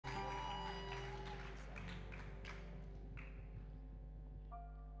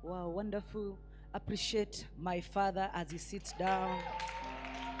Wow, wonderful. Appreciate my father as he sits down.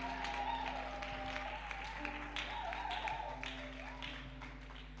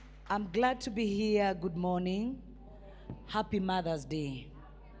 I'm glad to be here. Good morning. Happy Mother's Day.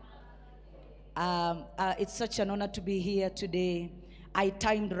 It's such an honor to be here today. I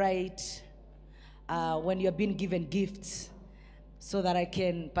timed right when you're being given gifts so that I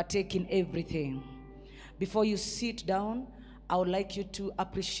can partake in everything. Before you sit down, I would like you to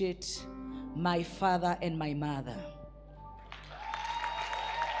appreciate my father and my mother.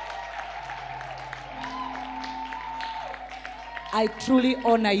 I truly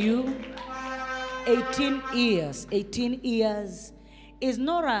honor you. 18 years. 18 years is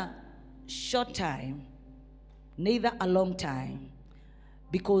not a short time, neither a long time,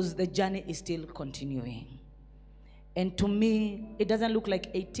 because the journey is still continuing. And to me, it doesn't look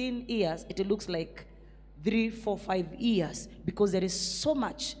like 18 years. It looks like 3, 4, 5 years, because there is so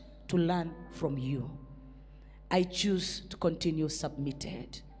much to learn from you. I choose to continue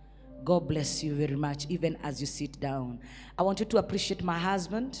submitted. God bless you very much, even as you sit down. I want you to appreciate my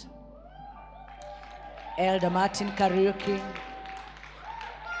husband, Elder Martin Kariuki.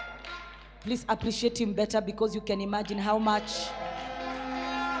 Please appreciate him better, because you can imagine how much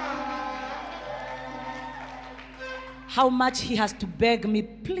he has to beg me,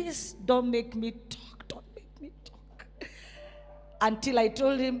 please don't make me talk, don't make me talk. Until I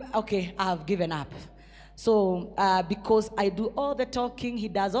told him, okay, I have given up. So because I do all the talking, he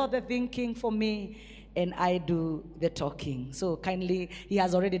does all the thinking for me, and I do the talking. So kindly, he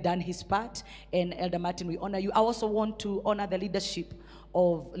has already done his part. And Elder Martin, we honor you. I also want to honor the leadership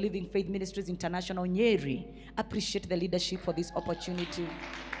of Living Faith Ministries International, Nyeri. Appreciate the leadership for this opportunity.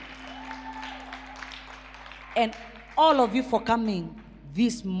 And all of you for coming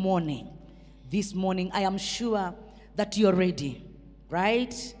this morning. This morning, I am sure that you're ready,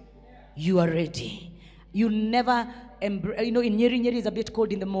 right? You are ready. You never, in Nyeri is a bit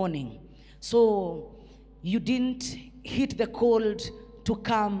cold in the morning. So you didn't hit the cold to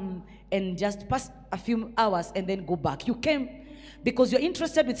come and just pass a few hours and then go back. You came because you're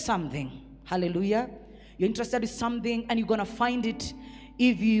interested with something. Hallelujah. You're interested with something, and you're going to find it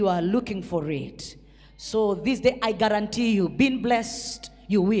if you are looking for it. So this day, I guarantee you, being blessed,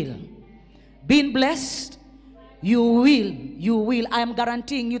 you will. Being blessed, you will. You will. I am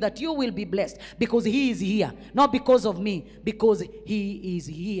guaranteeing you that you will be blessed, because he is here. Not because of me, because he is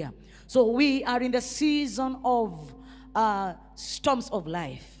here. So we are in the season of storms of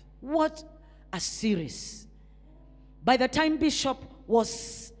life. What a series. By the time Bishop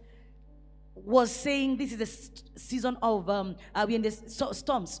was saying this is a season of, we're in the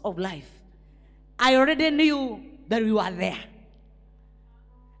storms of life, I already knew that we were there.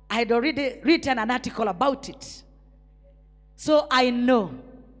 I had already written an article about it. So I know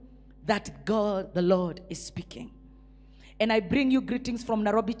that God, the Lord, is speaking. And I bring you greetings from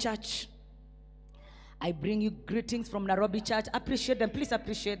Nairobi Church. I bring you greetings from Nairobi Church. Appreciate them. Please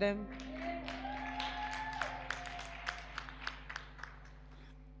appreciate them.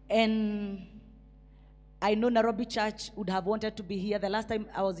 And I know Nairobi Church would have wanted to be here. The last time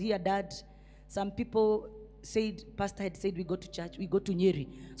I was here, Dad, some people said, Pastor had said, we go to church, we go to Nyeri.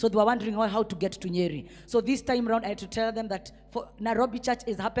 So they were wondering how to get to Nyeri. So this time around, I had to tell them that for Nairobi Church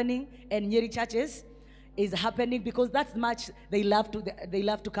is happening and Nyeri Church is happening, because that's much they love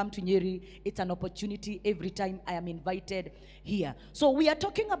to come to Nyeri. It's an opportunity every time I am invited here. So we are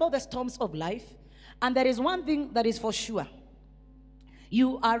talking about the storms of life, and there is one thing that is for sure.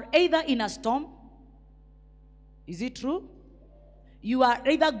 You are either in a storm. Is it true? You are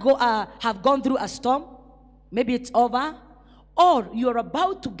either have gone through a storm, maybe it's over, or you're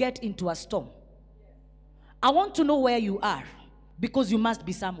about to get into a storm. I want to know where you are, because you must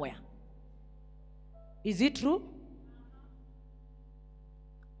be somewhere. Is it true?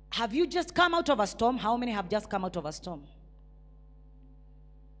 Have you just come out of a storm? How many have just come out of a storm?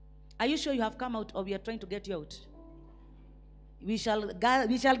 Are you sure you have come out, or we are trying to get you out? We shall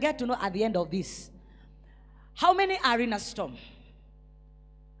get to know at the end of this. How many are in a storm?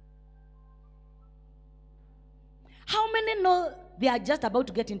 How many know they are just about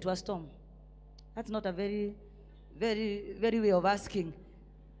to get into a storm? That's not a very, very, very way of asking.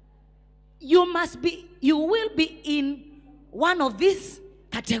 You will be in one of these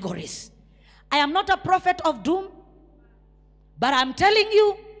categories. I am not a prophet of doom, but I'm telling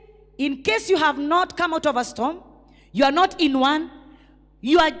you, in case you have not come out of a storm, you are not in one,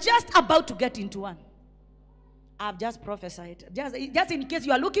 you are just about to get into one. I've just prophesied. Just in case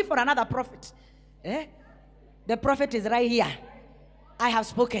you are looking for another prophet. The prophet is right here. I have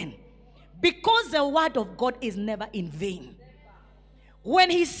spoken. Because the word of God is never in vain. When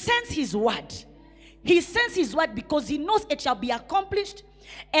he sends his word, he sends his word because he knows it shall be accomplished.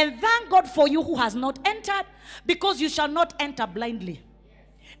 And thank God for you who has not entered, because you shall not enter blindly.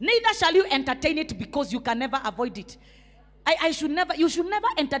 Neither shall you entertain it, because you can never avoid it. You should never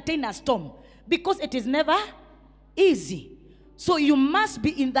entertain a storm, because it is never easy. So you must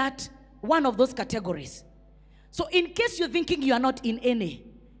be in that one of those categories. So in case you're thinking you are not in any,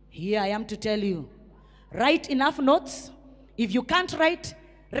 here I am to tell you, write enough notes. If you can't write,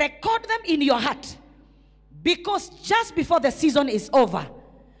 record them in your heart. Because just before the season is over,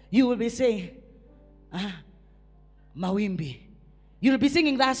 you will be saying, Mawimbi. You'll be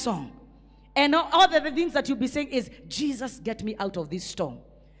singing that song. And all the things that you'll be saying is, Jesus, get me out of this storm.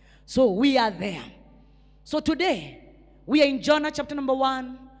 So we are there. So today, we are in Jonah chapter number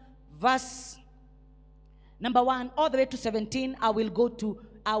 1, verse number 1, all the way to 17. I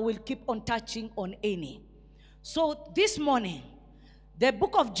will keep on touching on any. So this morning, the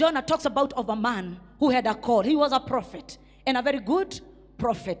book of Jonah talks about of a man who had a call. He was a prophet, and a very good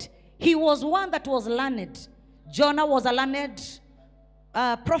prophet. He was one that was learned. Jonah was a learned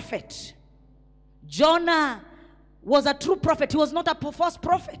prophet. Jonah was a true prophet. He was not a false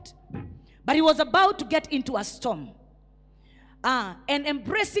prophet, but he was about to get into a storm. And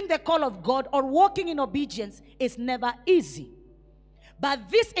embracing the call of God or walking in obedience is never easy. But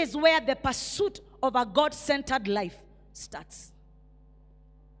this is where the pursuit of a God-centered life starts.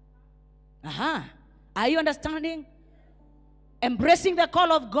 Are you understanding? Embracing the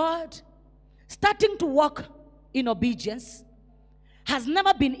call of God, starting to walk in obedience has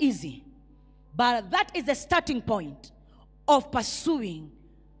never been easy. But that is the starting point of pursuing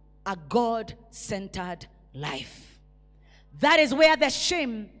a God-centered life. That is where the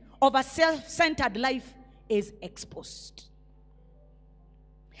shame of a self-centered life is exposed.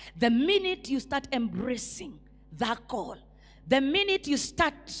 The minute you start embracing that call, the minute you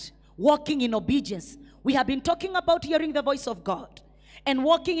start walking in obedience, we have been talking about hearing the voice of God and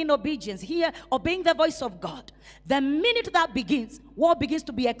walking in obedience, here obeying the voice of God. The minute that begins, what begins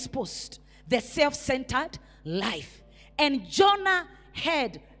to be exposed? The self-centered life. And Jonah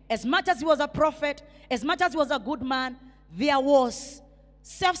had, as much as he was a prophet, as much as he was a good man, there was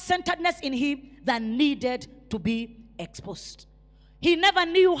self-centeredness in him that needed to be exposed. He never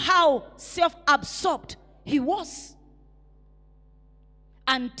knew how self-absorbed he was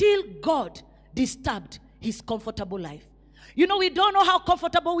until God disturbed his comfortable life. You know, we don't know how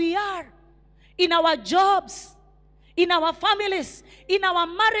comfortable we are in our jobs, in our families, in our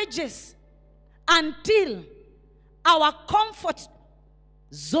marriages, until our comfort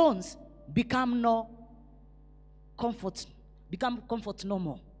zones become comfort no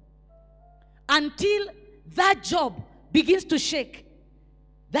more. Until that job begins to shake.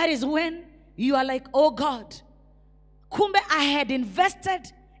 That is when you are like, oh God, kumbe, I had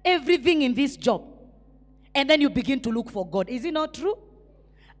invested everything in this job. And then you begin to look for God. Is it not true?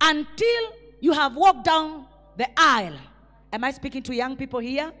 Until you have walked down the aisle. Am I speaking to young people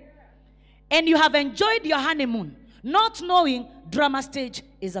here? And you have enjoyed your honeymoon, not knowing drama stage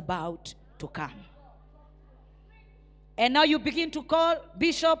is about to come. And now you begin to call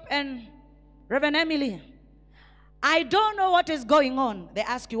Bishop and Reverend Emily. I don't know what is going on. They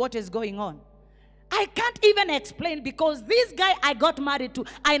ask you what is going on. I can't even explain, because this guy I got married to,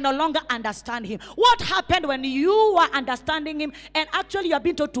 I no longer understand him. What happened when you were understanding him and actually you have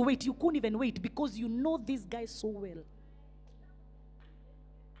been told to wait? You couldn't even wait because you know this guy so well.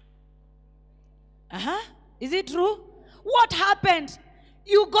 Is it true? What happened?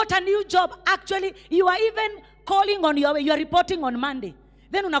 You got a new job. Actually, you are even calling on your way. You are reporting on Monday.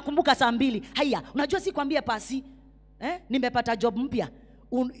 Then unakumbuka saa 2. Haya, unajua si kwambia pasi. Nimepata job mpya.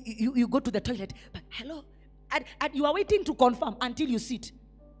 You go to the toilet. But hello. And you are waiting to confirm until you sit.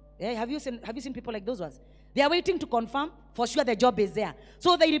 Have you seen people like those ones? They are waiting to confirm. For sure the job is there.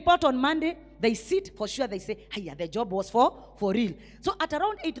 So they report on Monday. They sit. For sure they say, hey, the job was for real. So at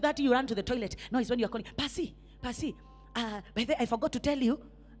around 8:30 you run to the toilet. No, it's when you are calling. Pasi. By the way, I forgot to tell you,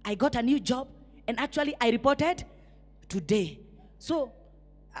 I got a new job. And actually I reported today. So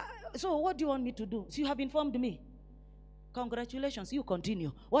what do you want me to do? So you have informed me. Congratulations, you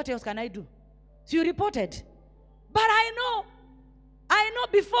continue. What else can I do? So you reported. But I know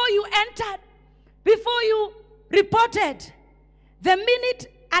before you entered, before you reported, the minute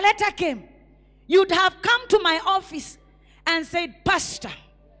a letter came, you'd have come to my office and said, Pastor,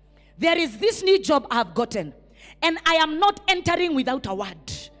 there is this new job I've gotten, and I am not entering without a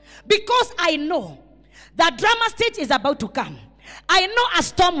word. Because I know that drama stage is about to come. I know a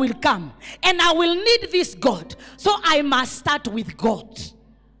storm will come, and I will need this God. So I must start with God.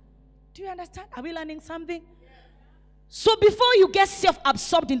 Do you understand? Are we learning something? So before you get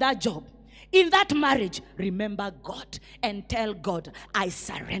self-absorbed in that job, in that marriage, remember God and tell God, I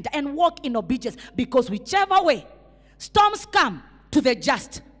surrender, and walk in obedience, because whichever way, storms come to the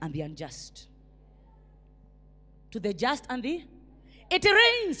just and the unjust. To the just and the... It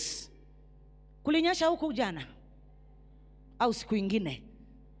rains. Kulinyesha huku jana au siku ingine.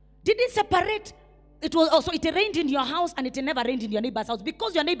 Did it separate? It was also, it rained in your house and it never rained in your neighbor's house,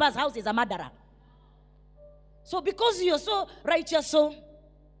 because your neighbor's house is a murderer. So because you're so righteous, so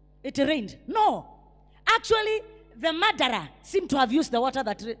it rained. No. Actually, the murderer seemed to have used the water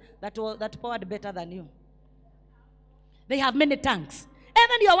that poured better than you. They have many tanks. And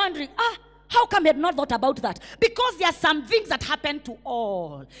then you're wondering, how come I had not thought about that? Because there are some things that happen to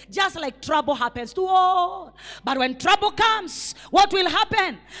all. Just like trouble happens to all. But when trouble comes, what will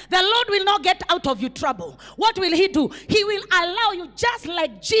happen? The Lord will not get out of you trouble. What will He do? He will allow you, just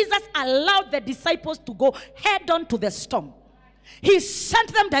like Jesus allowed the disciples to go head on to the storm. He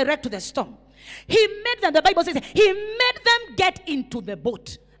sent them direct to the storm. He made them, the Bible says, He made them get into the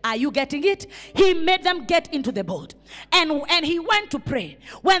boat. Are you getting it? He made them get into the boat. And He went to pray.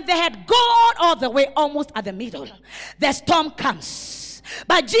 When they had gone all the way, almost at the middle, the storm comes.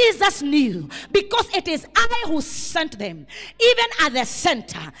 But Jesus knew, because it is I who sent them, even at the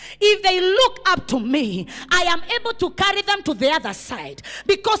center. If they look up to me, I am able to carry them to the other side,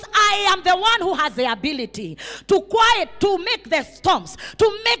 because I am the one who has the ability to quiet, to make the storms,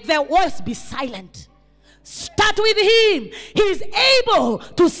 to make the voice be silent. Start with Him. He is able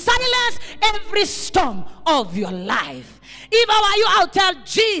to silence every storm of your life. If I were you, I'll tell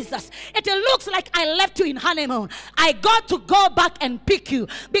Jesus, it looks like I left you in honeymoon. I got to go back and pick you,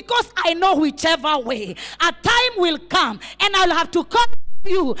 because I know whichever way, a time will come and I'll have to come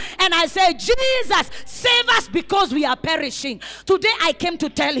to you and I say, Jesus, save us, because we are perishing. Today I came to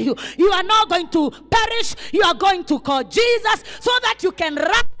tell you, you are not going to perish. You are going to call Jesus so that you can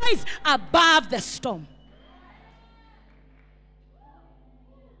rise above the storm.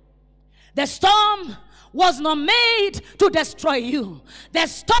 The storm was not made to destroy you. The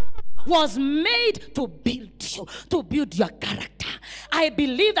storm was made to build you, to build your character. I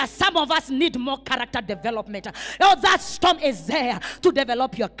believe that some of us need more character development. Oh, that storm is there to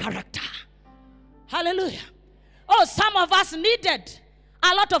develop your character. Hallelujah. Oh, some of us needed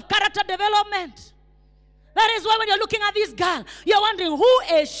a lot of character development. That is why when you're looking at this girl, you're wondering, who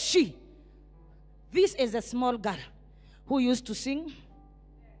is she? This is a small girl who used to sing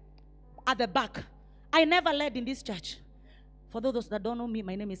at the back. I never led in this church. For those that don't know me,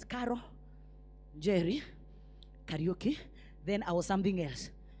 my name is Jerry, Kariuki. Then I was something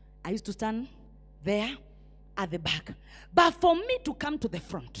else. I used to stand there at the back. But for me to come to the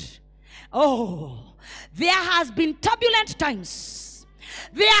front, oh, there has been turbulent times.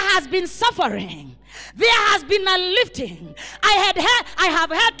 There has been suffering. There has been a lifting. I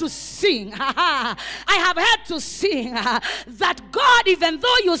have had to sing. I have had to sing that God, even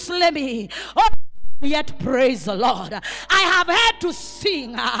though you slay me, oh, yet praise the Lord. I have had to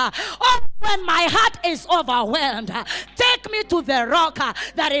sing. Oh, when my heart is overwhelmed, take me to the rock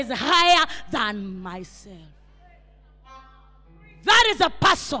that is higher than myself. That is a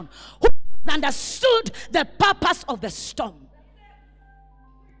person who understood the purpose of the storm.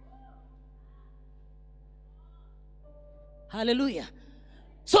 Hallelujah.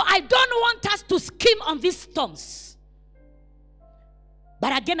 So I don't want us to skim on these storms.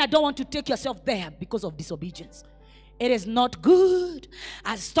 But again, I don't want to take yourself there because of disobedience. It is not good.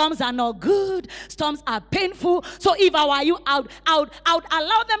 As storms are not good. Storms are painful. So if I were you, I would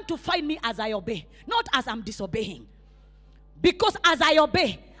allow them to find me as I obey, not as I'm disobeying. Because as I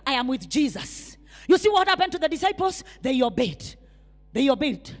obey, I am with Jesus. You see what happened to the disciples? They obeyed. They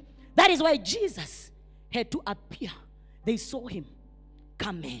obeyed. That is why Jesus had to appear. They saw Him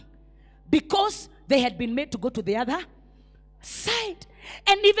coming, because they had been made to go to the other side.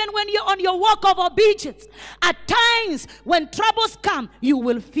 And even when you're on your walk of obedience, at times when troubles come, you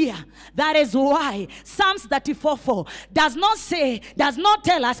will fear. That is why Psalms 34:4 does not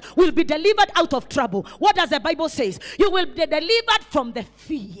tell us we'll be delivered out of trouble. What does the Bible say? You will be delivered from the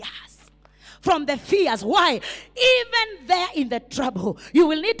fears. From the fears. Why? Even there in the trouble, you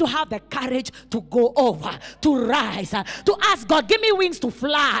will need to have the courage to go over, to rise, to ask God, give me wings to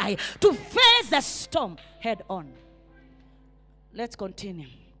fly, to face the storm head on. Let's continue.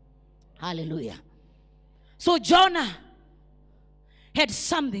 Hallelujah. So Jonah had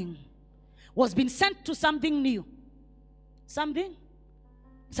something, was being sent to something new. Something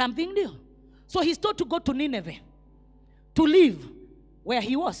new. So he's told to go to Nineveh, to live where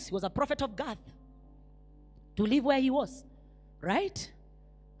he was. He was a prophet of God. To live where he was. Right?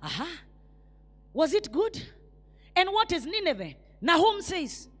 Was it good? And what is Nineveh? Nahum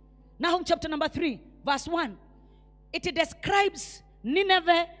says, Nahum chapter number 3, verse 1. It describes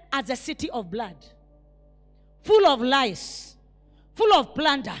Nineveh as a city of blood, full of lies, full of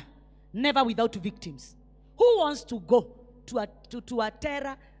plunder, never without victims. Who wants to go to a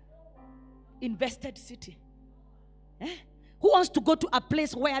terror-invested city? Who wants to go to a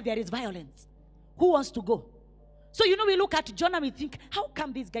place where there is violence? Who wants to go? So, we look at Jonah, we think, how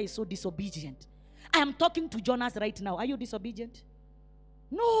come this guy is so disobedient? I am talking to Jonas right now. Are you disobedient?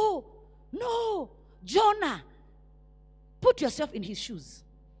 No. Jonah, put yourself in his shoes.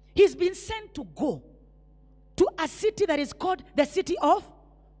 He's been sent to go to a city that is called the city of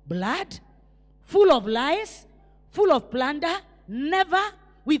blood, full of lies, full of plunder, never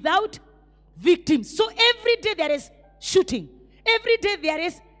without victims. So every day there is shooting. Every day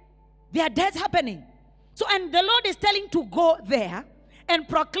there are deaths happening. So, and the Lord is telling to go there and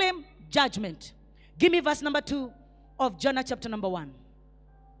proclaim judgment. Give me verse number 2 of Jonah chapter number 1.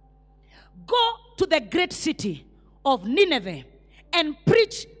 Go to the great city of Nineveh and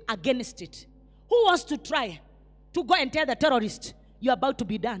preach against it. Who wants to try to go and tell the terrorists, you're about to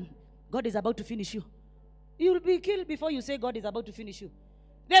be done? God is about to finish you. You will be killed before you say God is about to finish you.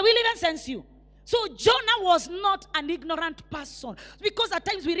 They will even sense you. So Jonah was not an ignorant person. Because at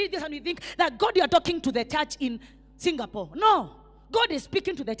times we read this and we think that God, you are talking to the church in Singapore. No. God is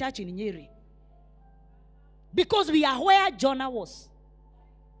speaking to the church in Nyeri. Because we are where Jonah was.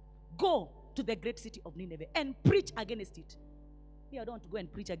 Go to the great city of Nineveh and preach against it. I don't want to go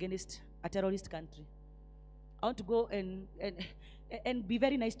and preach against a terrorist country. I want to go and be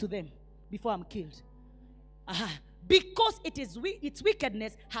very nice to them before I'm killed. Because its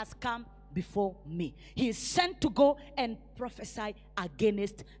wickedness has come before me. He is sent to go and prophesy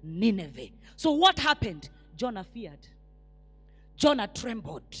against Nineveh. So what happened? Jonah feared. Jonah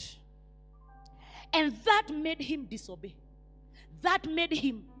trembled. And that made him disobey. That made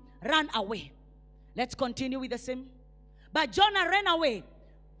him run away. Let's continue with the same. But Jonah ran away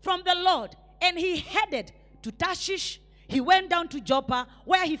from the Lord, and he headed to Tarshish. He went down to Joppa,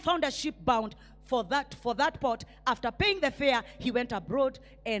 where he found a ship bound for that port. After paying the fare, he went abroad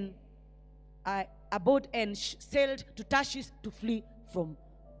and sailed to Tarshish to flee from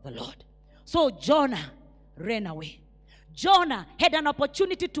the Lord. So Jonah ran away. Jonah had an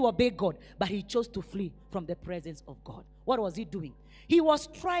opportunity to obey God, but he chose to flee from the presence of God. What was he doing? He was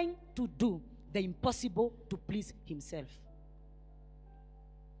trying to do the impossible to please himself.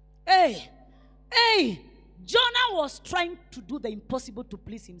 Jonah was trying to do the impossible to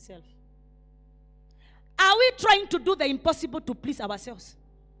please himself. Are we trying to do the impossible to please ourselves?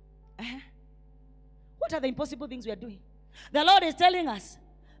 What are the impossible things we are doing? The Lord is telling us,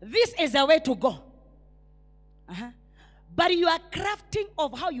 this is the way to go. But you are crafting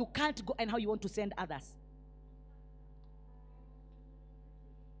of how you can't go and how you want to send others.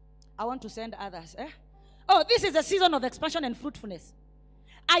 I want to send others. Oh, this is a season of expansion and fruitfulness.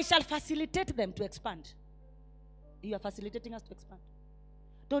 I shall facilitate them to expand. You are facilitating us to expand.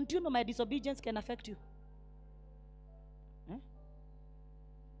 Don't you know my disobedience can affect you?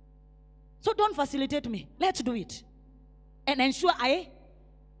 So don't facilitate me. Let's do it. And ensure I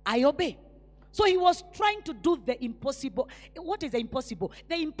obey. So he was trying to do the impossible. What is the impossible?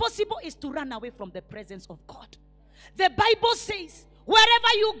 The impossible is to run away from the presence of God. The Bible says, wherever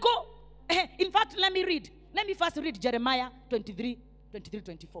you go. In fact, let me first read Jeremiah 23,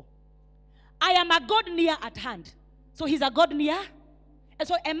 24. I am a God near at hand. So he's a God near. And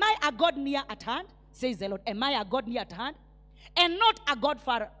so am I a God near at hand? Says the Lord. Am I a God near at hand? And not a God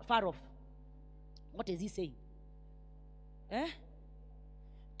far off. What is he saying?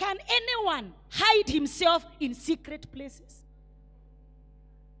 Can anyone hide himself in secret places?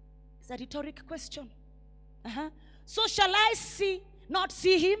 It's a rhetoric question. So shall I not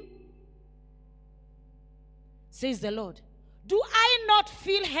see him? Says the Lord. Do I not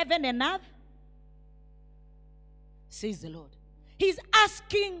feel heaven and earth? Says the Lord. He's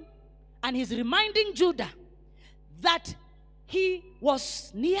asking and he's reminding Judah that he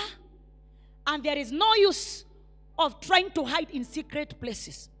was near, and there is no use of trying to hide in secret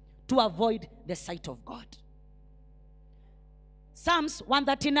places to avoid the sight of God. Psalms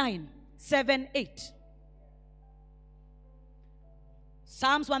 139, 7, 8.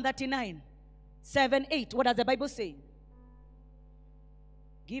 Psalms 139, 7, 8. What does the Bible say?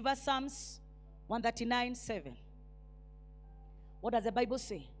 Give us Psalms 139, 7. What does the Bible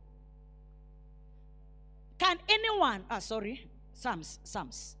say? Can anyone,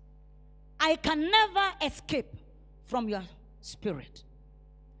 Psalms. I can never escape from your spirit.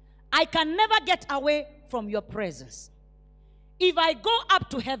 I can never get away from your presence. If I go up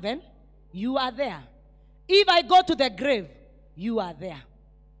to heaven, you are there. If I go to the grave, you are there.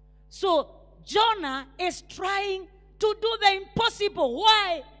 So Jonah is trying to do the impossible.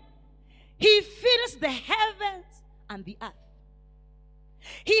 Why? He fills the heavens and the earth.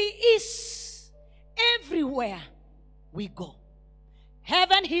 He is everywhere we go.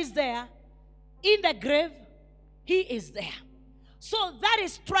 Heaven, he's there. In the grave, he is there. So that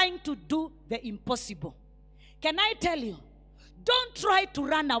is trying to do the impossible. Can I tell you? Don't try to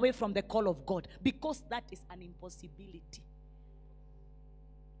run away from the call of God, because that is an impossibility.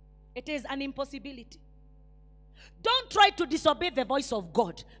 It is an impossibility. Don't try to disobey the voice of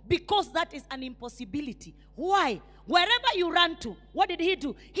God, because that is an impossibility. Why? Wherever you run to, what did he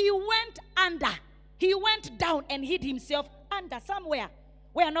do? He went under. He went down and hid himself under somewhere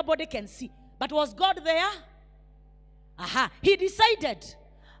where nobody can see. But was God there? He decided,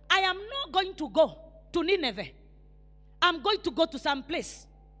 I am not going to go to Nineveh. I'm going to go to some place.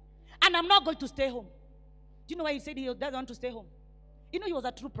 And I'm not going to stay home. Do you know why he said he doesn't want to stay home? You know, he was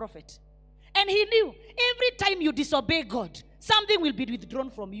a true prophet. And he knew every time you disobey God, something will be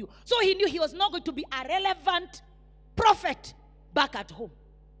withdrawn from you. So he knew he was not going to be a relevant prophet back at home.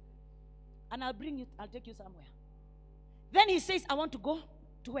 And I'll take you somewhere. Then he says, I want to go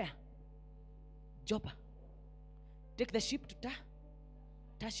to where? Joppa. Take the ship to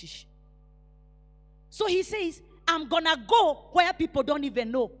Tarshish. So he says, I'm going to go where people don't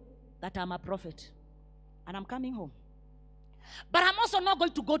even know that I'm a prophet. And I'm coming home. But I'm also not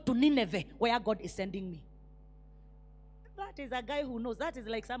going to go to Nineveh where God is sending me. That is a guy who knows. That is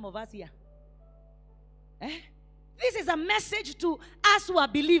like some of us here. This is a message to us who are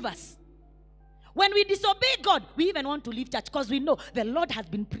believers. When we disobey God, we even want to leave church because we know the Lord has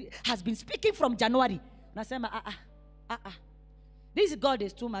been speaking from January. This God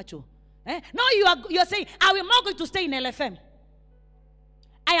is too much. No, you're saying, I am not going to stay in LFM.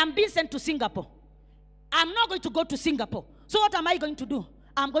 I am being sent to Singapore. I'm not going to go to Singapore. So what am I going to do?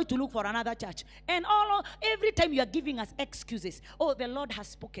 I'm going to look for another church. And every time you are giving us excuses. Oh, the Lord has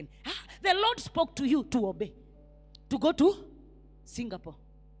spoken. The Lord spoke to you to obey. To go to Singapore.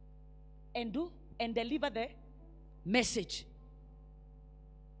 And deliver the message.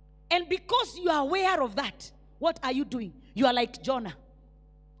 And because you are aware of that, what are you doing? You are like Jonah.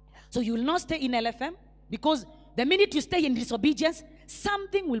 So you will not stay in LFM, because the minute you stay in disobedience,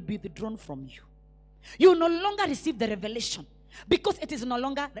 something will be withdrawn from you. You will no longer receive the revelation, because it is no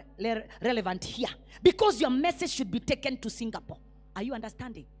longer relevant here. Because your message should be taken to Singapore. Are you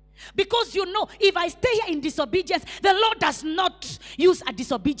understanding? Because you know, if I stay here in disobedience, the Lord does not use a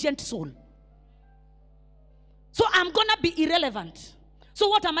disobedient soul. So I'm going to be irrelevant. So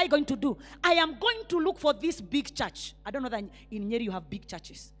what am I going to do? I am going to look for this big church. I don't know that in Nyeri you have big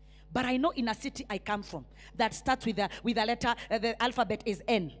churches. But I know in a city I come from that starts with a letter, the alphabet is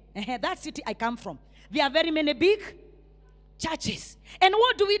N. That city I come from, there are very many big churches. And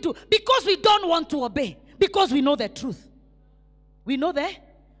what do? Because we don't want to obey. Because we know the truth. We know that.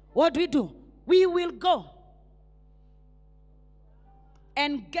 What do? We will go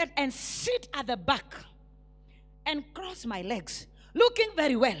and sit at the back and cross my legs, looking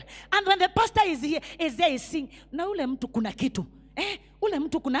very well. And when the pastor is there, he's saying, na ule mtu kuna kitu. Ule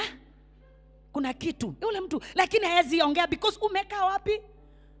mtu kuna kitu. Ule mtu, lakini haezi ongea because umeka wapi?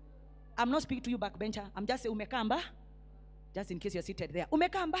 I'm not speaking to you backbencher. I'm just saying umeka amba. Just in case you're seated there.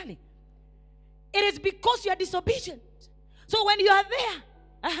 Umeka ambali. It is because you are disobedient. So when you are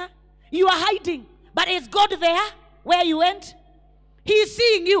there, you are hiding. But is God there where you went? He is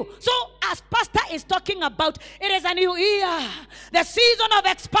seeing you. So as pastor is talking about, it is a new year. The season of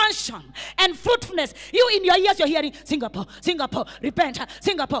expansion and fruitfulness. You in your ears, you're hearing, Singapore, repent.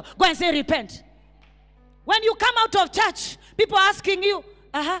 Singapore, go and say repent. When you come out of church, people are asking you,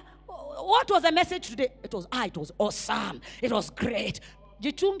 what was the message today? It was awesome. It was great.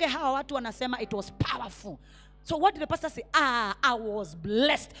 Jichunge hawa watu wanasema it was powerful. So what did the pastor say? I was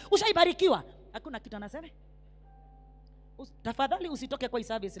blessed. Ushaibarikiwa? Hakuna kitu anasema. Tafadhali usitoke kwa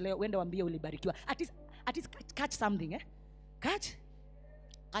service leo uende waambie ulibarikiwa. At least catch something, Catch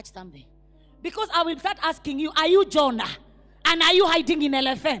something. Because I will start asking you, are you Jonah? And are you hiding in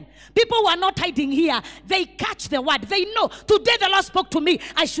LFM? People who are not hiding here, they catch the word. They know, today the Lord spoke to me.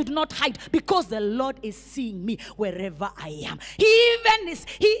 I should not hide because the Lord is seeing me wherever I am.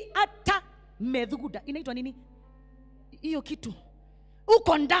 Ata medhuguda. Inaitwa nini? Iyo kitu.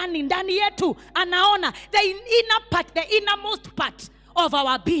 Uko ndani yetu anaona the innermost part of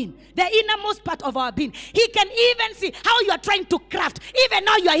our being. The innermost part of our being. He can even see how you are trying to craft. Even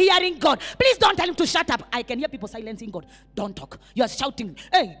now you are hearing God. Please don't tell him to shut up. I can hear people silencing God. Don't talk. You are shouting.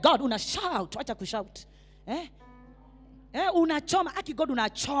 Hey, God, una shout. Wacha kushout. Unachoma. Aki God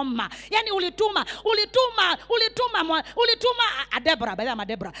unachoma. Yani ulituma a Deborah. By the way,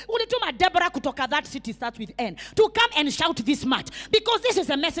 Deborah. Ulituma Deborah kutoka that city starts with N to come and shout this much. Because this is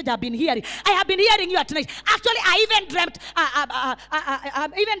a message I've been hearing. I have been hearing you at night. Actually, I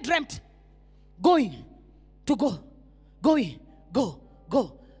even dreamt going.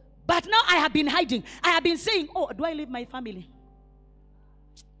 But now I have been hiding. I have been saying, oh, do I leave my family?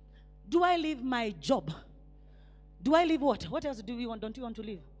 Do I leave my job? Do I leave what? What else do we want? Don't you want to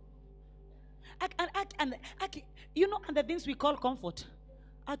leave? And the things we call comfort.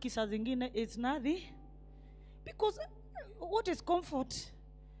 Saa zingine is nothing. Because what is comfort?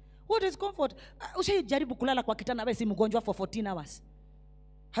 What is comfort? Ushajaribu kulala kwa kitanda wewe si mgonjwa for 14 hours.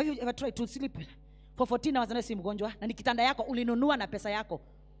 Have you ever tried to sleep for 14 hours na si mgonjwa? Na ni kitanda yako ulinunua na pesa yako.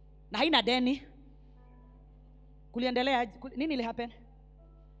 Na haina deni. Kuliendelea nini ile happen?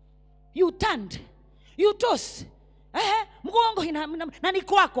 You turned. You tossed. Mgongo na ni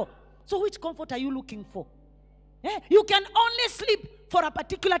kwako. So which comfort are you looking for? You can only sleep for a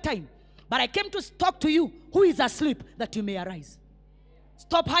particular time. But I came to talk to you who is asleep that you may arise.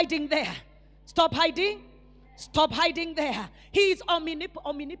 Stop hiding there. Stop hiding. Stop hiding there. He is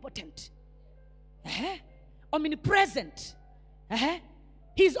omnipotent. Omnipresent.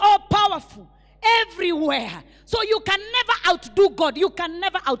 He is all powerful. Everywhere. So you can never outdo God. You can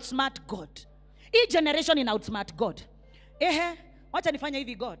never outsmart God. Each generation in outsmart God. Wacha nifanya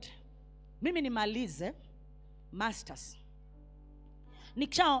hivi God. Mimi nimalize masters.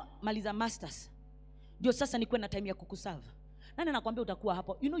 Nikisha maliza masters. Ndio sasa nikuwe na time ya kukuserve. Nani anakuambia utakuwa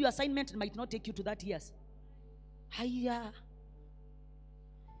hapo? You know your assignment might not take you to that years. Haya.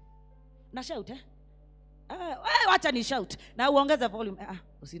 Na shout wacha ni shout. Na uongeza volume.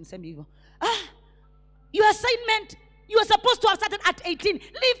 Usiniseme hivyo. Your assignment, you are supposed to have started at 18.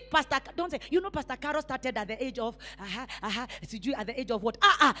 Leave Pastor, don't say, Pastor Caro started at the age of, at the age of what?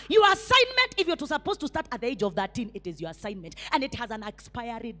 Your assignment, if you're supposed to start at the age of 13, it is your assignment. And it has an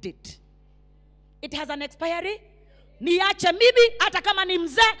expiry date. It has an expiry. Niache mimi, hata kama ni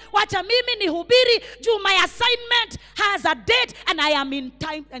mzee, wacha mimi nihubiri, juu my assignment has a date and I am in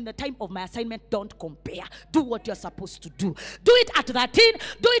time, and the time of my assignment, don't compare. Do what you're supposed to do. Do it at 13,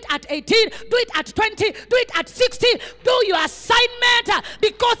 do it at 18, do it at 20, do it at 16. Do your assignment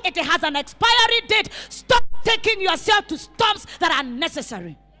because it has an expiry date. Stop taking yourself to storms that are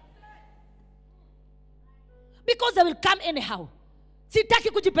necessary. Because they will come anyhow. Sitaki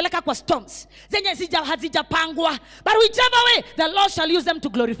kujipeleka kwa storms zenye hazijapangwa, but whichever way the Lord shall use them to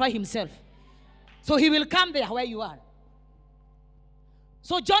glorify himself. So he will come there where you are.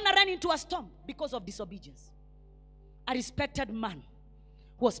 So Jonah ran into a storm because of disobedience. A respected man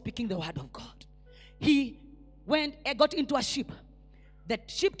who was speaking the word of God. He got into a ship. The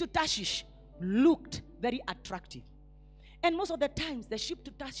ship to Tarshish looked very attractive. And most of the times the ship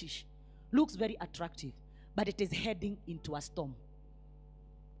to Tarshish looks very attractive, but it is heading into a storm.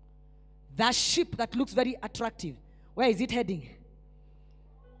 That ship that looks very attractive, where is it heading?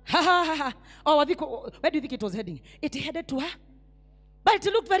 Where do you think it was heading? It headed to her. But it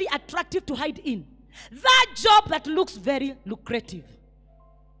looked very attractive to hide in. That job that looks very lucrative.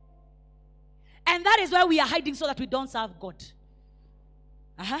 And that is why we are hiding, so that we don't serve God.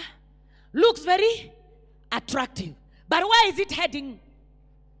 Looks very attractive. But where is it heading?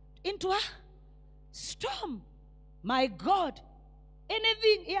 Into a storm. My God.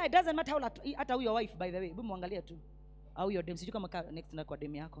 Anything, it doesn't matter how your wife, by the way. Muangalia tu. Au your dem, siju kama next na kwa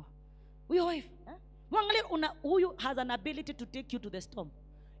dem yako. Your wife, muangalia who has an ability to take you to the storm.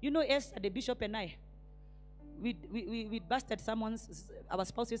 Yes, the bishop and I, we busted our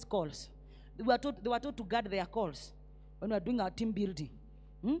spouse's calls. They were told to guard their calls when we were doing our team building.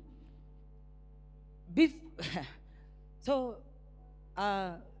 So,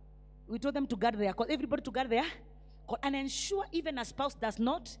 we told them to guard their calls. Everybody to guard their and ensure even a spouse does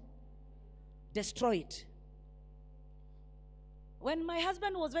not destroy it. When my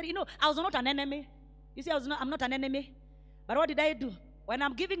husband was I was not an enemy. You see, I'm not an enemy. But what did I do? When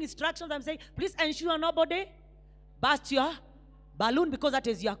I'm giving instructions, I'm saying, please ensure nobody burst your balloon because that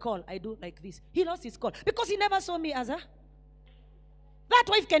is your call. I do like this. He lost his call because he never saw me as a. That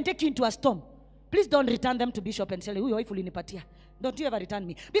wife can take you into a storm. Please don't return them to bishop and say, "Who your wife will nipatia." Don't you ever return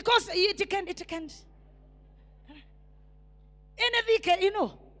me, because it can. Anything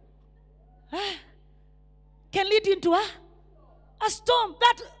can lead into a storm.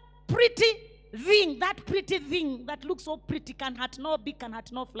 That pretty thing that looks so pretty can hurt no bee, can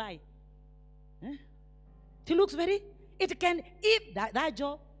hurt no fly. It looks it can, if that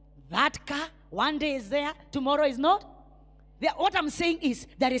job, that car, one day is there, tomorrow is not What I'm saying is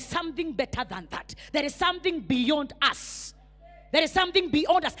there is something better than that. There is something beyond us. There is something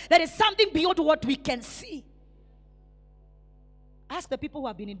beyond us. There is something beyond what we can see. Ask the people who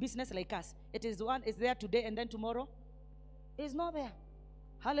have been in business like us. It is one is there today and then tomorrow is not there.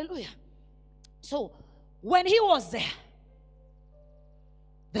 Hallelujah. So when he was there,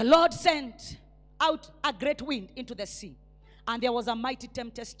 the Lord sent out a great wind into the sea, and there was a mighty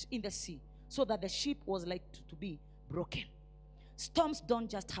tempest in the sea, so that the ship was like to be broken. Storms don't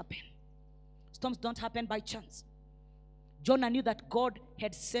just happen. Storms don't happen by chance. Jonah knew that God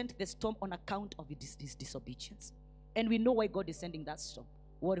had sent the storm on account of his disobedience. And we know why God is sending that storm.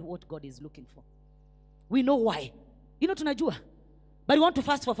 What God is looking for. We know why. You know tunajua. But we want to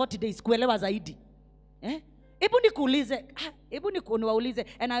fast for 40 days. Kuelewa zaidi. Ebu nikuulize. Ebu niwaulize.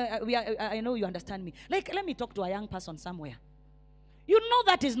 And I know you understand me. Like, let me talk to a young person somewhere. You know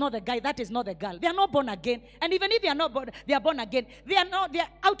that is not the guy, that is not the girl. They are not born again. And even if they are not born, they are born again. They are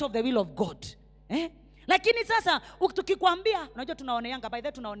out of the will of God. Lakini sasa tukikwambia, unajua tunaoneanga, by the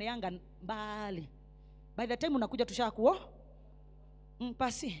way tunaoneanga mbali. By the time unakuja tushakuo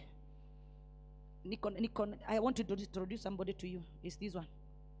pasi. I want to introduce somebody to you. It's this one.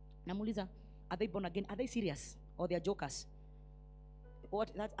 Namuliza, are they born again? Are they serious or they are jokers?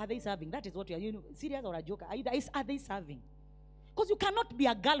 What are they serving? That is what you are. Serious or a joker? Are they serving? Because you cannot be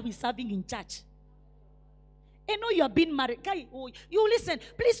a girl who is serving in church. I know you have been married. You listen.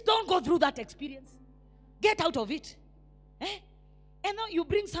 Please don't go through that experience. Get out of it. And now you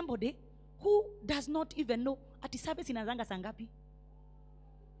bring somebody who does not even know ati service inazanga sangapi.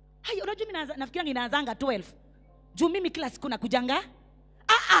 Hai, unajua mimi nafikiri inaanzanga 12. Juu mimi kila siku nakujanga.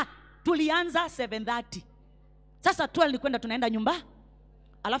 Tulianza 7:30. Sasa 12 ni kwenda tunaenda nyumba.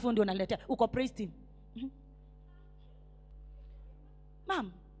 Alafu ndio unaletea uko praise team.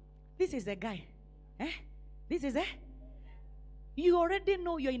 Mom, this is a guy. This is you already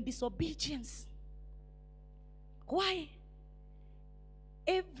know you're in disobedience. Why?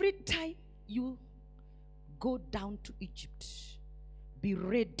 Every time you go down to Egypt, be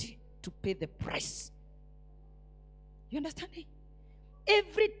ready to pay the price. You understand me?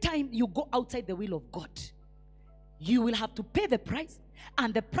 Every time you go outside the will of God, you will have to pay the price.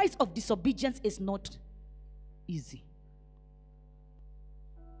 And the price of disobedience is not easy.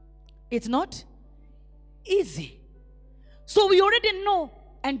 It's not easy. So we already know,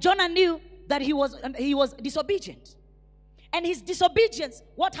 and Jonah knew that he was disobedient. And his disobedience,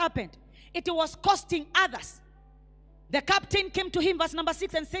 what happened? It was costing others. The captain came to him, verse number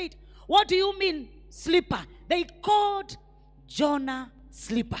 6, and said, what do you mean, sleeper? They called Jonah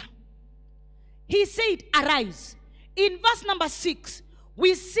sleeper. He said, arise. In verse number 6,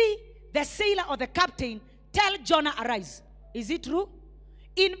 we see the sailor or the captain tell Jonah, arise. Is it true?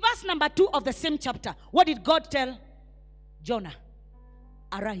 In verse number 2 of the same chapter, what did God tell Jonah?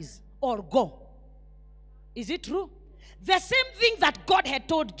 Arise or go. Is it true? The same thing that God had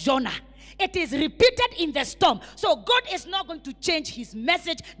told Jonah, it is repeated in the storm. So God is not going to change his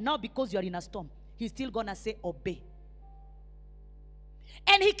message now because you are in a storm. He's still going to say obey.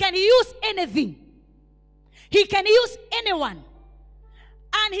 And he can use anything. He can use anyone.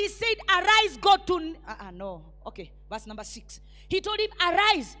 And he said, arise, go to... no. Okay, verse number 6. He told him,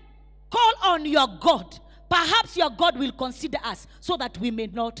 arise, call on your God. Perhaps your God will consider us so that we may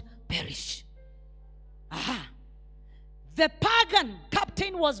not perish. The pagan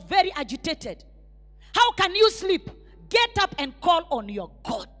captain was very agitated. How can you sleep? Get up and call on your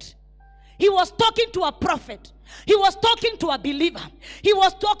God. He was talking to a prophet. He was talking to a believer. He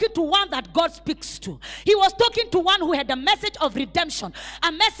was talking to one that God speaks to. He was talking to one who had a message of redemption,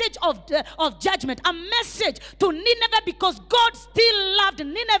 a message of judgment, a message to Nineveh, because God still loved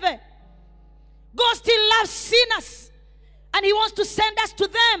Nineveh. God still loves sinners, and he wants to send us to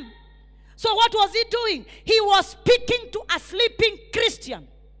them. So what was he doing? He was speaking to a sleeping Christian.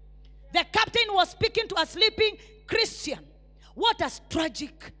 The captain was speaking to a sleeping Christian. What a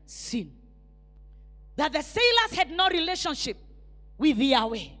tragic sin. That the sailors had no relationship with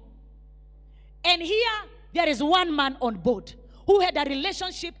Yahweh. And here there is one man on board who had a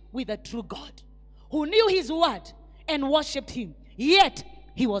relationship with the true God, who knew his word and worshipped him. Yet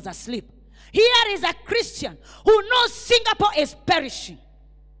he was asleep. Here is a Christian who knows Singapore is perishing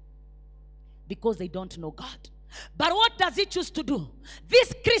because they don't know God. But what does he choose to do?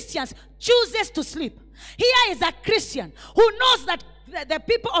 These Christians chooses to sleep. Here is a Christian who knows that the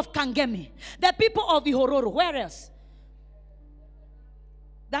people of Kangemi, the people of Ihororo, where else?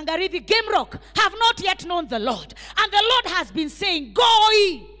 Dangarithi, Game Rock, have not yet known the Lord. And the Lord has been saying, go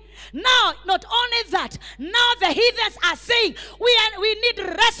ye. Now, not only that, now the heathens are saying, we need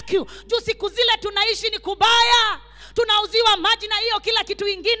rescue. Juu siku zile tunaishi ni kubaya. tunauziwa maji na hiyo kila kitu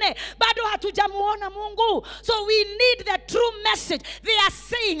ingine, bado hatujamuona Mungu. So we need the true message. They are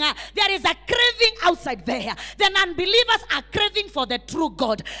saying there is a craving outside there. The unbelievers are craving for the true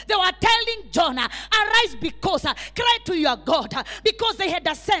God. They were telling Jonah, arise because cry to your God, because they had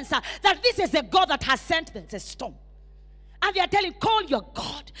a sense that this is a God that has sent the storm. And they are telling, call your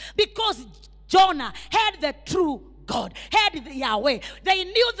God, because Jonah had the true God, had the Yahweh. They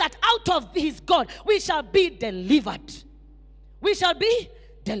knew that out of his God we shall be delivered. We shall be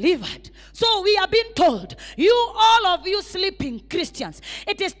delivered. So we are being told, all of you sleeping Christians,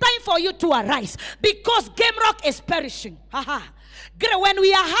 it is time for you to arise, because Game Rock is perishing. When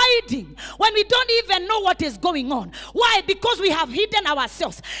we are hiding, when we don't even know what is going on. Why? Because we have hidden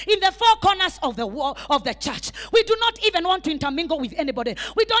ourselves in the four corners of the wall of the church. We do not even want to intermingle with anybody.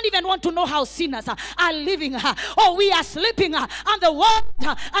 We don't even want to know how sinners are living. Or we are sleeping, and the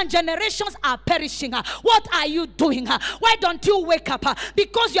world and generations are perishing. What are you doing? Why don't you wake up?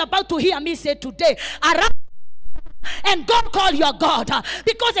 Because you're about to hear me say today, arise and God, call your God,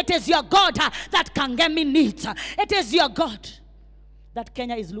 because it is your God that can get me needs. It is your God that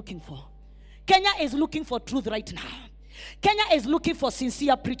Kenya is looking for. Kenya is looking for truth right now. Kenya is looking for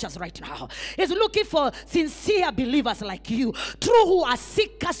sincere preachers right now. Is looking for sincere believers like you, true, who are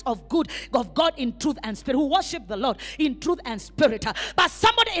seekers of good, of God in truth and spirit, who worship the Lord in truth and spirit. But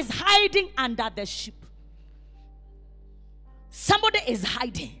somebody is hiding under the ship. Somebody is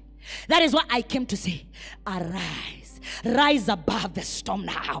hiding. That is what I came to say. Arise. Rise above the storm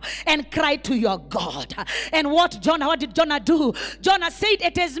now and cry to your God. And what did Jonah do? Jonah said,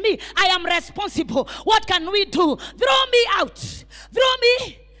 it is me. I am responsible. What can we do? Throw me out. Throw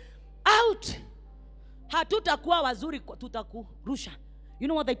me out. Hatutakuwa wazuri, tutakurusha. You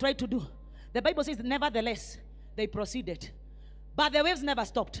know what they tried to do? The Bible says, nevertheless, they proceeded. But the waves never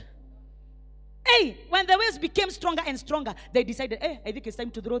stopped. Hey, when the waves became stronger and stronger, they decided, hey, I think it's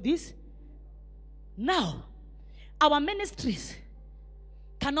time to throw this. Now, our ministries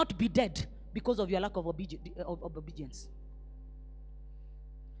cannot be dead because of your lack of obedience.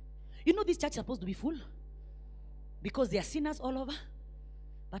 You know, this church is supposed to be full because there are sinners all over.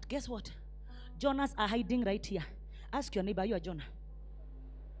 But guess what? Jonahs are hiding right here. Ask your neighbor, you are Jonah.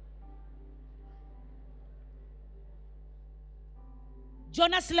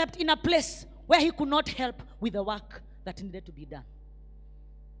 Jonah slept in a place where he could not help with the work that needed to be done.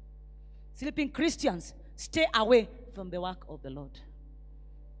 Sleeping Christians, stay away from the work of the Lord.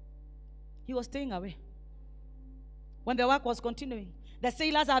 He was staying away. When the work was continuing, the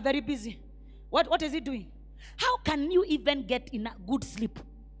sailors are very busy. What is he doing? How can you even get in a good sleep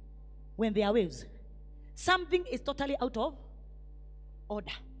when there are waves? Something is totally out of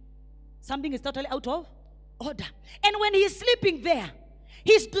order. Something is totally out of order. And when he is sleeping there,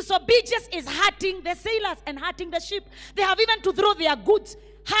 his disobedience is hurting the sailors and hurting the ship. They have even to throw their goods,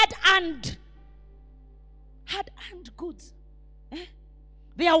 hard-earned goods.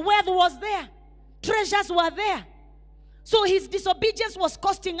 Their wealth was there. Treasures were there. So his disobedience was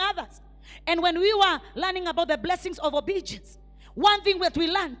costing others. And when we were learning about the blessings of obedience, one thing that we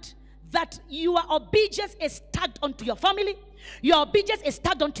learned, that your obedience is tagged onto your family. Your obedience is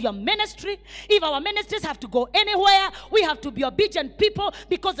tagged onto your ministry. If our ministries have to go anywhere, we have to be obedient people,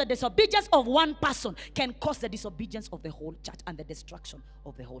 because the disobedience of one person can cause the disobedience of the whole church and the destruction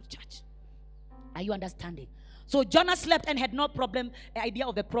of the whole church. Are you understanding? So Jonah slept and had no idea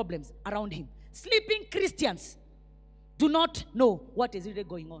of the problems around him. Sleeping Christians do not know what is really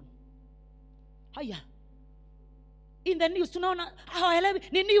going on. Hiya. In the news,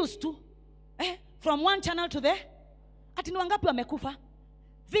 ni news too. From one channel to there.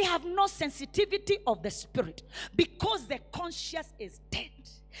 They have no sensitivity of the spirit because the conscience is dead.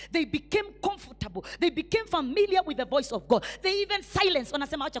 They became comfortable. They became familiar with the voice of God. They even silence.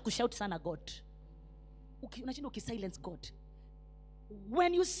 Wanasema acha kushout sana God. Unashinda silence God.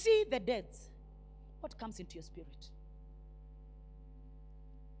 When you see the dead, what comes into your spirit?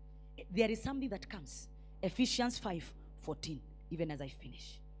 There is something that comes. Ephesians 5:14, even as I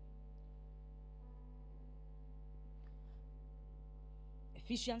finish.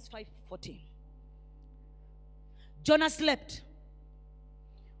 Ephesians 5:14. Jonah slept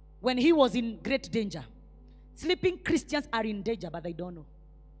when he was in great danger. Sleeping Christians are in danger, but they don't know.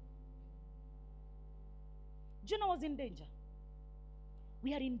 Jonah was in danger.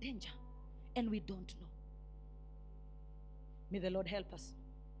 We are in danger, and we don't know. May the Lord help us.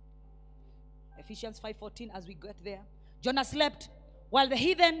 Ephesians 5:14, as we get there. Jonah slept while the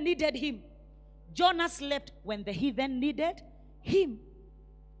heathen needed him. Jonah slept when the heathen needed him.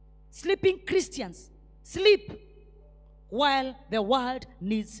 Sleeping Christians sleep while the world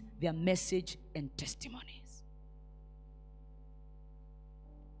needs their message and testimonies.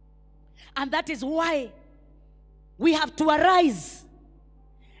 And that is why we have to arise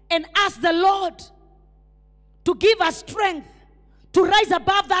and ask the Lord to give us strength to rise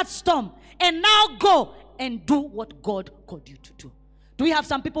above that storm and now go and do what God called you to do. Do we have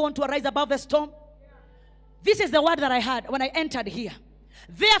some people who want to arise above the storm? This is the word that I had when I entered here.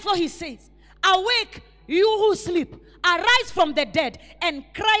 Therefore he says, awake, you who sleep, arise from the dead, and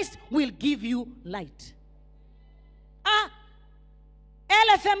Christ will give you light.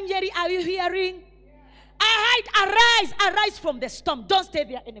 LFM Yeri, are you hearing? Arise from the storm. Don't stay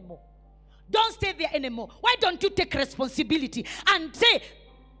there anymore. Don't stay there anymore. Why don't you take responsibility and say,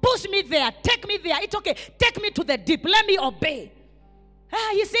 push me there, take me there. It's okay. Take me to the deep. Let me obey.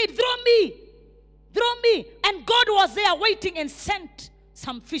 He said, throw me. And God was there waiting and sent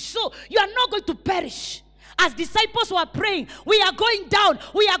some fish. So you are not going to perish. As disciples were praying, we are going down,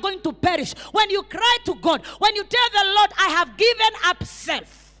 we are going to perish. When you cry to God, when you tell the Lord, I have given up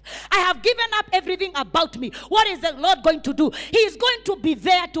self, I have given up everything about me, what is the Lord going to do? He is going to be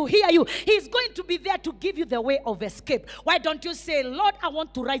there to hear you. He is going to be there to give you the way of escape. Why don't you say, Lord, I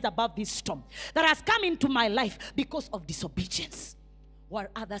want to rise above this storm that has come into my life because of disobedience, while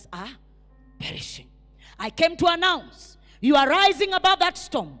others are perishing. I came to announce, you are rising above that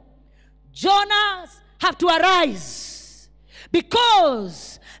storm. Jonah's have to arise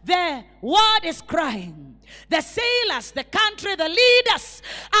because the word is crying. The sailors, the country, the leaders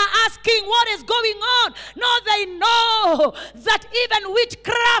are asking what is going on. No, they know that even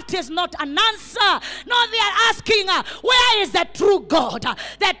witchcraft is not an answer. No, they are asking, where is the true God?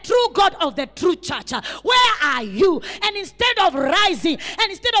 The true God of the true church. Where are you? And instead of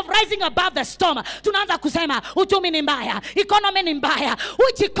rising above the storm, tunaanza kusema uchumi ni mbaya, economy ni mbaya.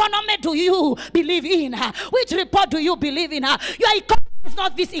 Which economy do you believe in? Which report do you believe in? Your economy is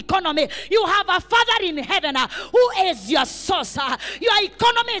not this economy. You have a Father in heaven who is your source. Your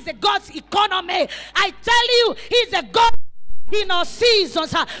economy is a God's economy. I tell you, He's a God in all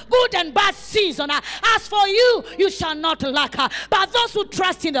seasons, good and bad season. As for you, you shall not lack. But those who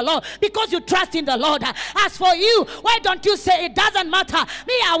trust in the Lord, because you trust in the Lord, as for you, why don't you say, it doesn't matter,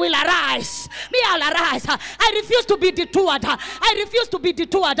 me, I will arise. Me, I'll arise. I refuse to be detoured. I refuse to be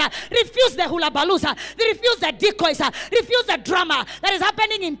detoured. Refuse the hula balusa. Refuse the decoys. Refuse the drama that is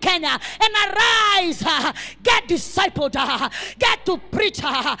happening in Kenya. And arise. Get discipled. Get to preach.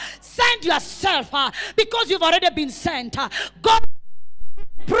 Send yourself because you've already been sent. Go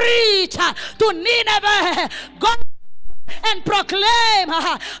preach to Nineveh. Go and proclaim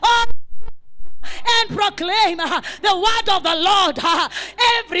the word of the Lord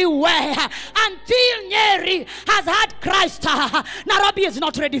everywhere until Nyeri has had Christ. Nairobi is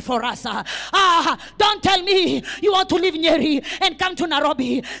not ready for us. Don't tell me you want to leave Nyeri and come to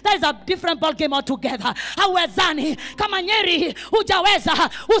Nairobi. That is a different ball game altogether. Hawezani kama Nyeri hujaweza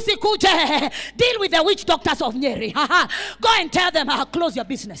usikuje. Deal with the witch doctors of Nyeri. Go and tell them, close your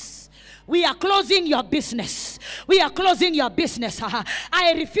business. We are closing your business. We are closing your business.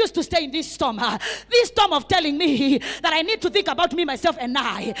 I refuse to stay in this storm. This storm of telling me that I need to think about me, myself, and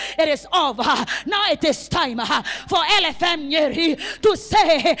I. It is over. Now it is time for LFM Nyeri to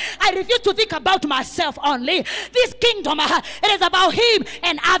say, I refuse to think about myself only. This kingdom, it is about him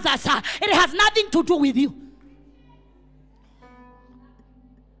and others. It has nothing to do with you.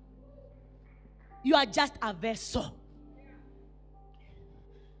 You are just a vessel.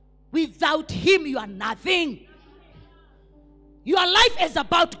 Without him, you are nothing. Your life is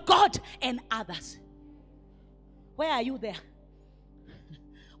about God and others. Where are you there?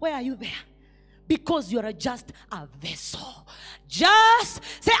 Where are you there? Because you are just a vessel. Just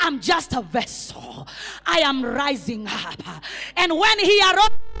say, I'm just a vessel. I am rising up. And when he arose,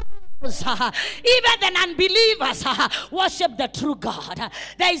 even the unbelievers worship the true God.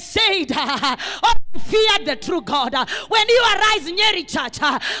 They said, fear the true God. When you arise in Nyeri Church,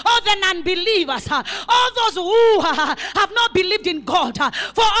 all the unbelievers, all those who have not believed in God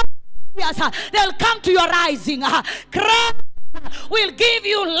for all years, they'll come to your rising. Christ will give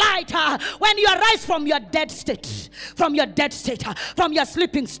you light when you arise from your dead state, from your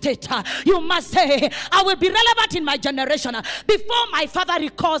sleeping state. You must say, I will be relevant in my generation. Before my father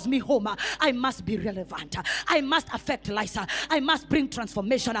recalls me home, I must be relevant. I must affect lives. I must bring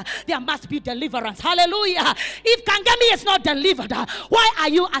transformation. There must be deliverance. Hallelujah. If Kangemi is not delivered, why are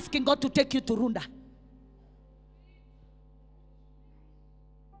you asking God to take you to Runda?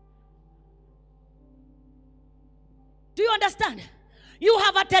 Do you understand? You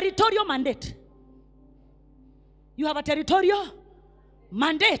have a territorial mandate. You have a territorial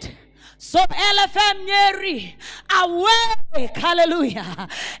mandate. So LFM Nyeri, awake, hallelujah,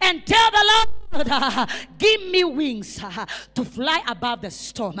 and tell the Lord, give me wings to fly above the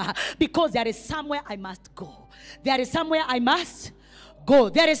storm, because there is somewhere I must go. There is somewhere I must go.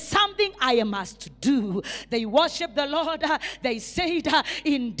 There is something I must do. They worship the Lord. They said,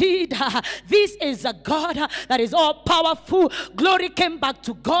 indeed, this is a God that is all powerful. Glory came back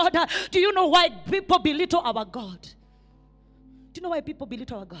to God. Do you know why people belittle our God? Do you know why people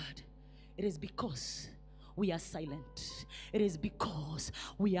belittle our God? It is because we are silent. It is because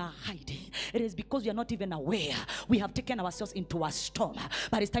we are hiding. It is because we are not even aware. We have taken ourselves into a storm.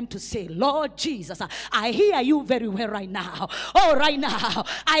 But it's time to say, Lord Jesus, I hear you very well right now. Oh, right now,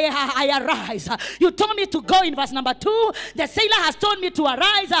 I arise. You told me to go in verse number 2. The sailor has told me to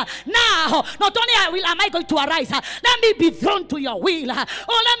arise. Now, not only am I going to arise, let me be thrown to your will.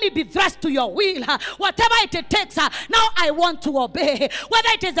 Oh, let me be thrust to your will. Whatever it takes, now I want to obey. Whether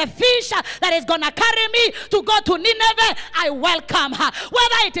it is a fish that is going to carry me to go to Nineveh, I welcome her.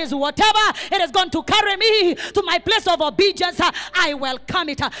 Whether it is whatever it is going to carry me to my place of obedience, I welcome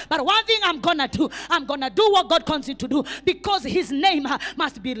it. But one thing I'm gonna do what God calls me to do, because his name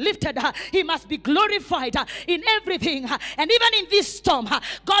must be lifted. He must be glorified in everything. And even in this storm,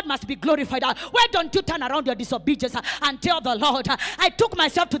 God must be glorified. Why don't you turn around your disobedience and tell the Lord, I took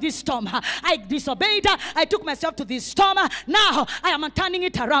myself to this storm. I disobeyed. I took myself to this storm. Now I am turning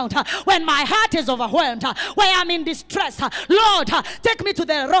it around. When my heart is overwhelmed, when I'm in distress, Lord, take me to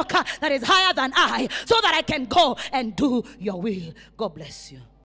the rock that is higher than I, so that I can go and do your will. God bless you.